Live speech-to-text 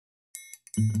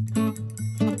Hi,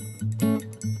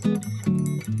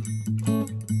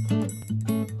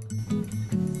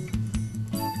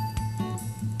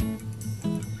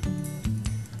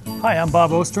 I'm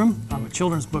Bob Ostrom. I'm a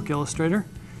children's book illustrator.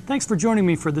 Thanks for joining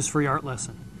me for this free art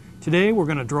lesson. Today we're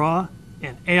going to draw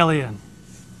an alien.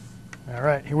 All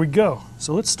right, here we go.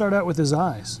 So let's start out with his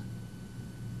eyes.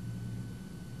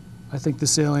 I think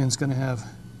this alien's going to have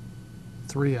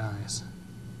 3 eyes.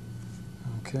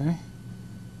 Okay.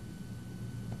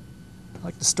 I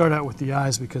like to start out with the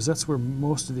eyes because that's where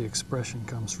most of the expression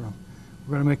comes from.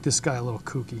 We're going to make this guy a little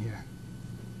kooky here.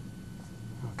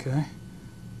 Okay.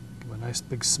 Give him a nice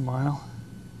big smile.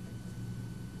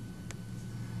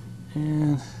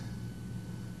 And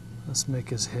let's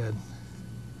make his head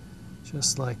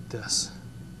just like this.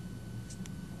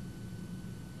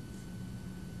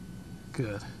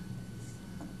 Good.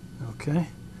 Okay.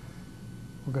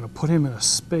 We're going to put him in a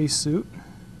spacesuit,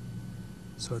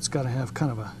 so it's got to have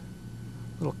kind of a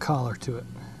little collar to it.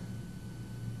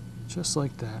 Just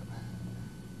like that.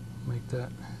 Make that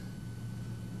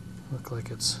look like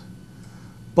it's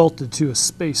bolted to a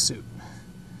spacesuit.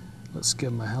 Let's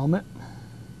give him a helmet.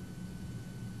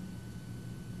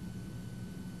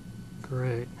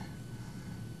 Great.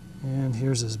 And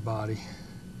here's his body.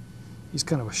 He's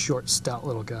kind of a short, stout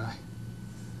little guy.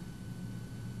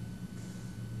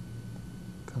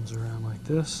 Comes around like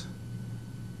this.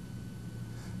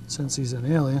 Since he's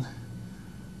an alien,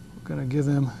 we're going to give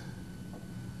him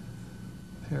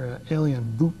a pair of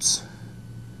alien boots.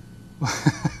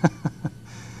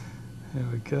 There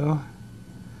we go.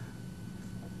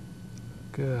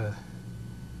 Good.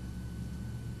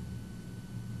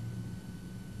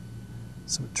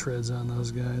 Some treads on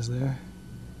those guys there.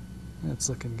 That's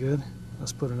looking good.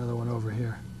 Let's put another one over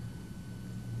here.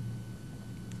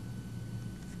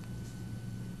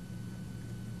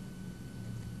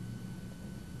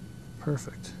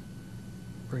 Perfect.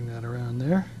 Bring that around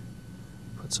there.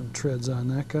 Put some treads on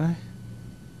that guy.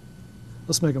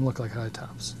 Let's make them look like high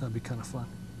tops. That'd be kind of fun.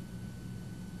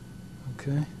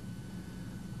 Okay.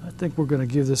 I think we're going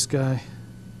to give this guy,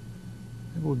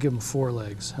 maybe we'll give him 4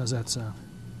 legs. How's that sound?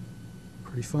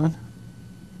 Pretty fun?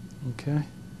 Okay.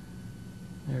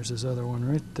 There's his other one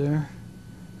right there.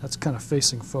 That's kind of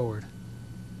facing forward.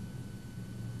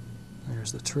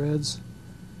 There's the treads.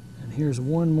 And here's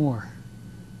one more.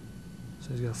 So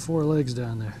he's got 4 legs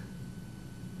down there.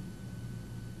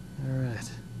 All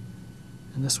right.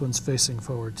 And this one's facing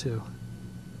forward too.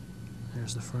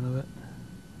 There's the front of it.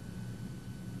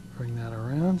 Bring that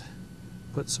around.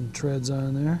 Put some treads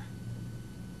on there.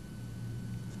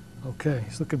 Okay,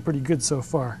 he's looking pretty good so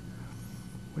far.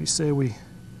 What do you say we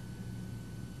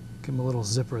give him a little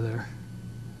zipper there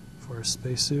for his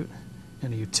spacesuit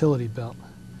and a utility belt?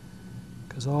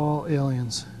 Because all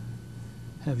aliens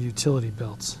have utility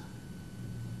belts.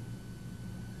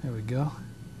 There we go.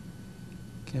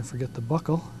 Can't forget the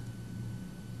buckle.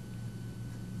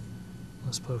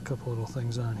 Let's put a couple little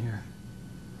things on here.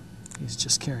 He's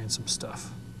just carrying some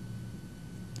stuff.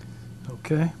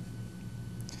 Okay.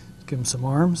 Give him some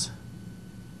arms.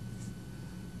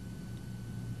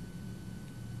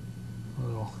 A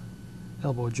little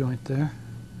elbow joint there.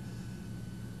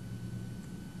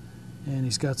 And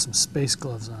he's got some space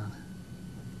gloves on.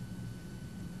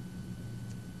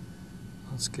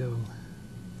 Let's give him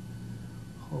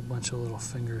a whole bunch of little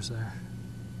fingers there.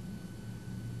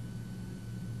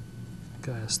 The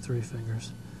guy has 3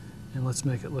 fingers. And let's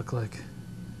make it look like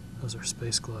those are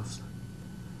space gloves.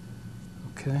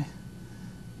 Okay.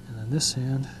 And then this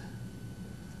hand,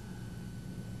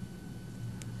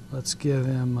 let's give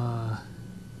him a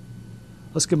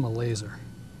laser.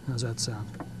 How's that sound?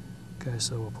 Okay,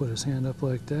 so we'll put his hand up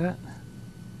like that.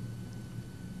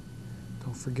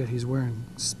 Don't forget he's wearing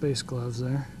space gloves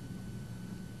there.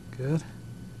 Good.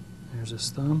 There's his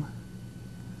thumb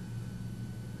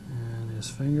and his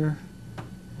finger,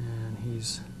 and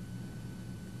he's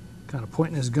kind of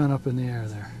pointing his gun up in the air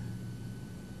there.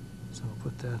 So we'll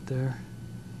put that there,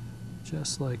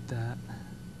 just like that.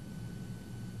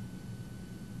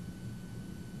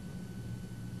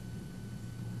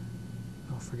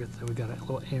 Don't forget that we got a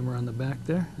little aimer on the back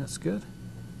there. That's good.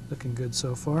 Looking good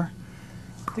so far.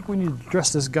 I think we need to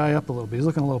dress this guy up a little bit. He's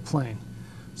looking a little plain.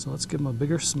 So let's give him a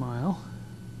bigger smile.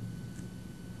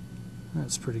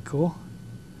 That's pretty cool.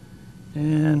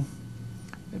 And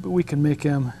maybe we can make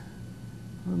him,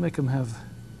 have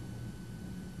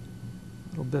a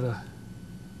little bit of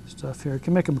stuff here. We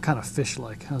can make him kind of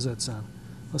fish-like. How's that sound?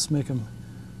 Let's make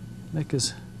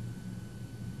his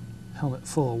helmet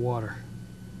full of water.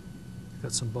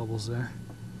 Got some bubbles there.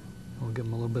 We'll give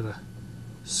him a little bit of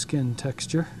skin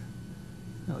texture.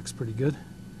 That looks pretty good.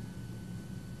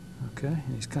 Okay,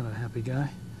 and he's kind of a happy guy.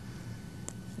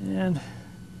 And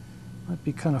might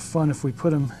be kind of fun if we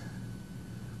put him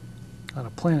on a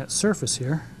planet's surface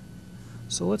here.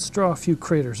 So let's draw a few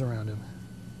craters around him.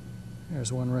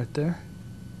 There's one right there.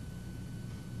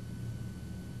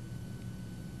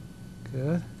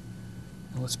 Good.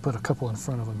 And let's put a couple in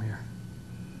front of him here.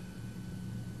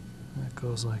 That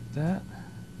goes like that.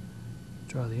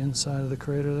 Draw the inside of the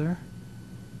crater there.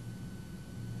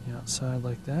 The outside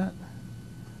like that.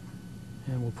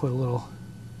 And we'll put a little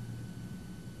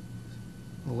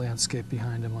landscape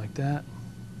behind him like that.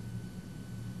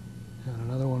 And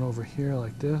another one over here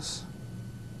like this.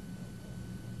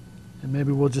 And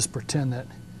maybe we'll just pretend that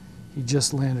he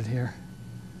just landed here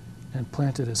and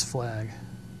planted his flag.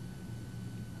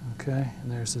 Okay,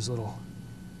 and there's his little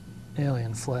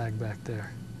alien flag back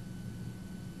there.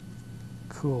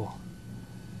 Cool.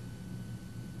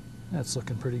 That's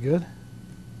looking pretty good.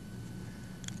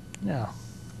 Now,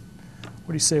 what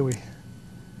do you say we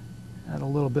add a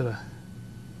little bit of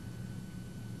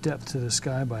depth to this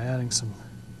guy by adding some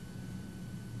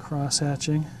cross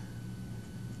hatching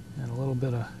and a little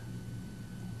bit of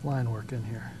line work in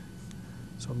here.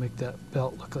 So we'll make that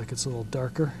belt look like it's a little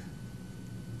darker.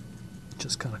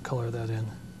 Just kind of color that in.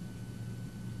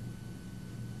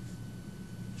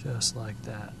 Just like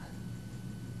that.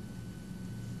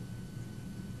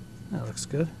 That looks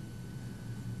good.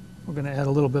 We're going to add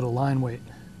a little bit of line weight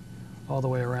all the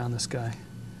way around this guy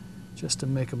just to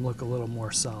make him look a little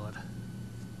more solid.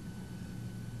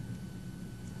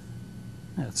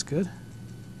 That's good.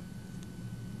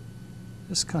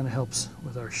 This kind of helps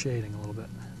with our shading a little bit.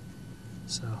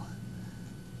 So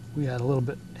we add a little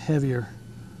bit heavier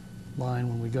line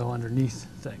when we go underneath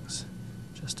things,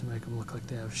 just to make them look like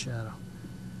they have shadow.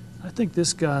 I think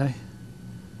this guy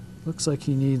looks like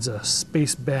he needs a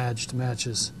space badge to match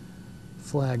his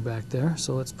flag back there,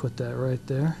 so let's put that right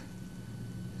there.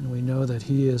 And we know that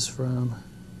he is from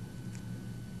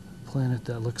a planet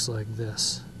that looks like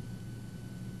this.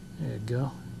 There you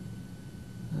go.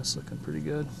 That's looking pretty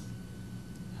good.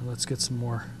 And let's get some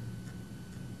more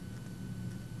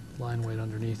line weight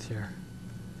underneath here.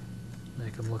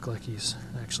 Make him look like he's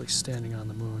actually standing on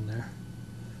the moon there,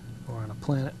 or on a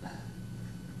planet. A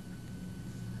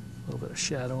little bit of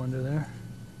shadow under there.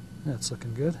 That's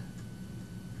looking good.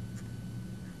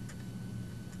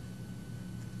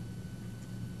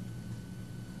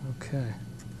 Okay.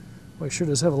 Well, he sure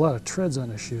does have a lot of treads on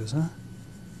his shoes, huh?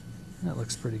 That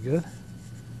looks pretty good.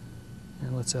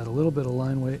 And let's add a little bit of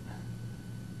line weight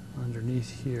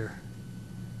underneath here.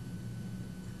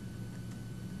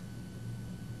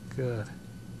 Good.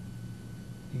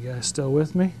 You guys still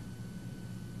with me?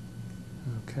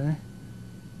 Okay.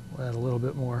 We'll add a little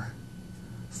bit more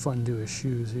fun to his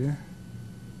shoes here.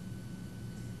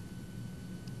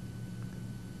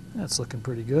 That's looking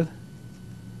pretty good.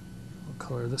 We'll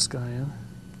color this guy in.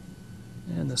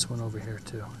 And this one over here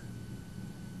too.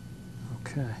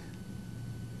 Okay.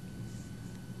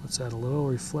 Let's add a little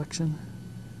reflection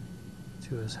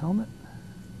to his helmet.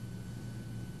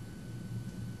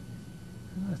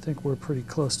 I think we're pretty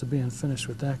close to being finished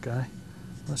with that guy.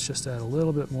 Let's just add a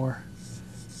little bit more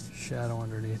shadow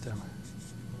underneath him.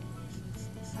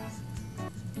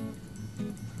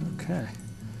 Okay.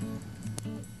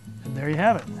 And there you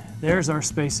have it. There's our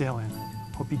space alien.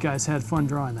 Hope you guys had fun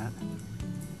drawing that.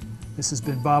 This has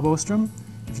been Bob Ostrom.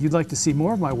 If you'd like to see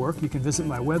more of my work, you can visit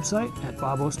my website at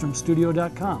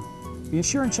bobostromstudio.com. Be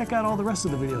sure and check out all the rest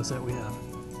of the videos that we have.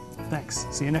 Thanks.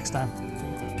 See you next time.